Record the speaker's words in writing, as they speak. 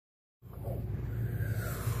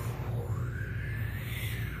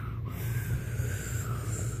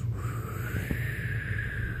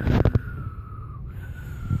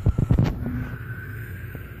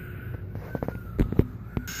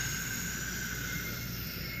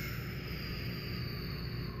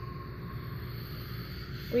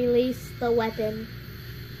Release the weapon.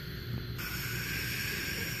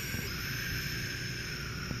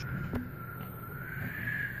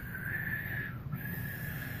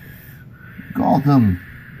 Gotham,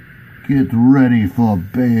 get ready for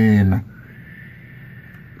Bane.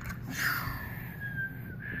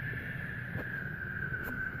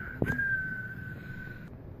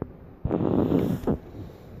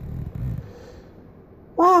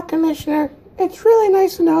 Wow, Commissioner, it's really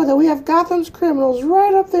nice to know that we have Gotham's criminals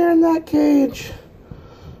right up there in that cage.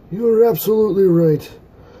 You're absolutely right.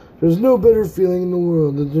 There's no better feeling in the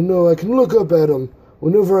world than to know I can look up at them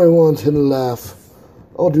whenever I want and laugh.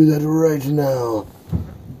 I'll do that right now.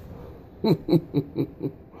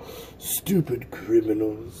 Stupid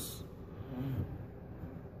criminals.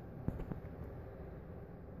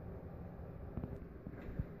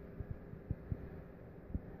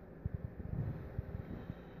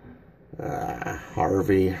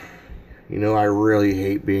 Harvey, you know I really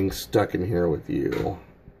hate being stuck in here with you.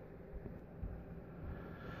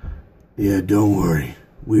 Yeah, don't worry.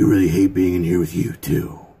 We really hate being in here with you,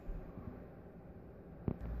 too.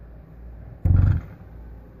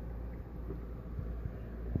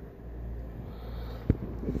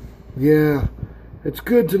 Yeah, it's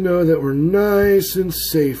good to know that we're nice and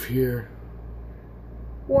safe here.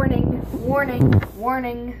 Warning, warning,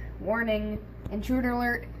 warning, warning. Intruder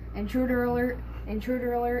alert, intruder alert,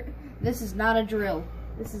 intruder alert. This is not a drill.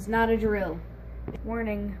 This is not a drill.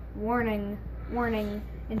 Warning, warning, warning.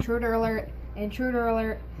 Intruder alert, intruder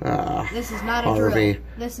alert. This is not a Harvey, drill.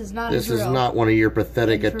 This is not a drill. This is not one of your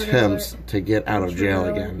pathetic Intruder attempts alert. to get out of Intruder jail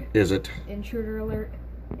alert. again, is it? Intruder alert.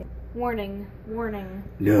 Warning, warning,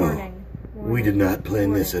 No, warning, warning. we did not plan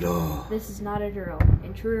warning. this at all. This is not a drill.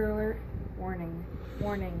 Intruder alert. Warning,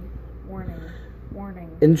 warning, warning, warning.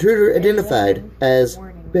 Intruder identified as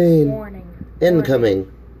Bane. Warning. Incoming.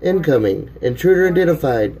 Incoming. Intruder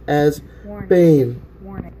identified as Bane.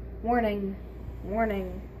 Warning. Warning.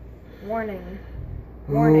 Warning. Warning.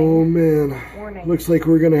 Oh man, Warning. looks like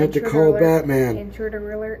we're gonna have to Intruder call alert. Batman.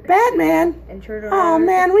 Intruder alert. Batman? Intruder Oh alert.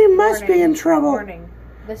 man, we must be in Warning. trouble. Warning.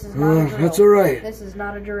 This is not a drill. That's alright. This is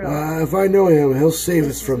not a drill. If I know him, he'll save us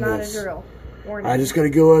This from is not this. a drill. Warning. I just gotta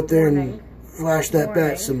go out there Warning. and flash that Warning.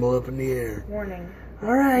 bat symbol up in the air. Warning.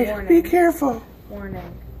 Alright, Warning. be careful.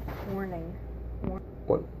 Warning. Warning.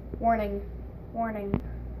 What? Warning. Warning.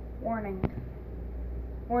 Warning.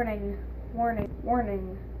 Warning. Warning.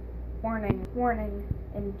 Warning. Warning. Warning.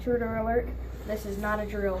 Intruder alert. This is not a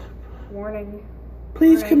drill. Warning.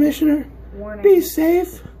 Please, Warning. Commissioner, Warning. be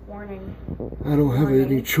safe. Warning. I don't have Warning.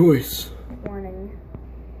 any choice. Warning.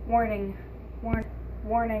 Warning. Warning.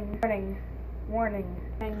 Warning. Warning.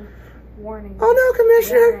 Warning. Warning. Oh no,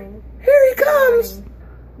 Commissioner! Warning. Here he comes!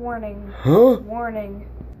 Warning. Huh? Warning.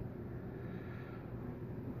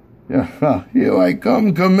 Yeah, here I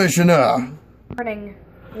come, Commissioner. Warning.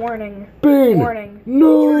 Warning. Bane! Warning.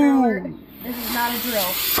 No! Intruder alert. This is not a drill.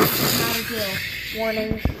 This is not a drill.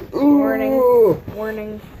 Warning. Oh. Warning.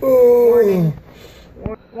 Warning. Oh. Warning.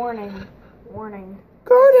 Warning. Warning.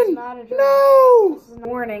 Gordon! Not a drill. No! This is not-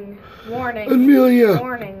 Warning. Warning. Amelia,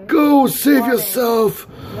 Warning. go save Warning. yourself.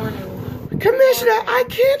 Warning. Commissioner, I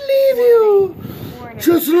can't leave you! Warning.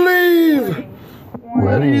 Just leave. Warning.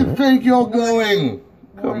 Where do you think you're going?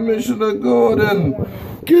 Commissioner Gordon.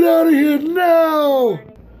 Get out of here now.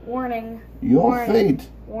 Warning. Your Warning. fate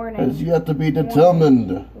Warning. has yet to be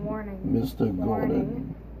determined, Warning. Mr.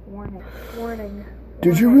 Gordon. Warning. Warning.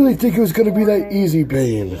 Did you really think it was going to be that easy,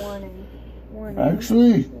 Bane? Warning. Warning.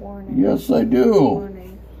 Actually, Warning. yes I do.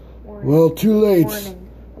 Warning. Warning. Well, too late. Warning.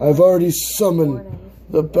 I've already summoned Warning.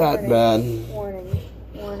 the Batman. Warning.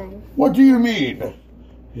 Warning. What do you mean?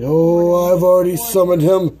 Yo, I've already summoned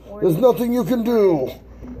him. There's nothing you can do.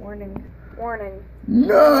 Warning. Warning.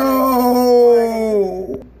 No!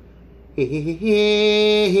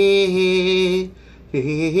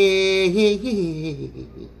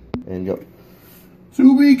 And go.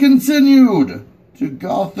 To be continued to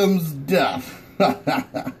Gotham's death.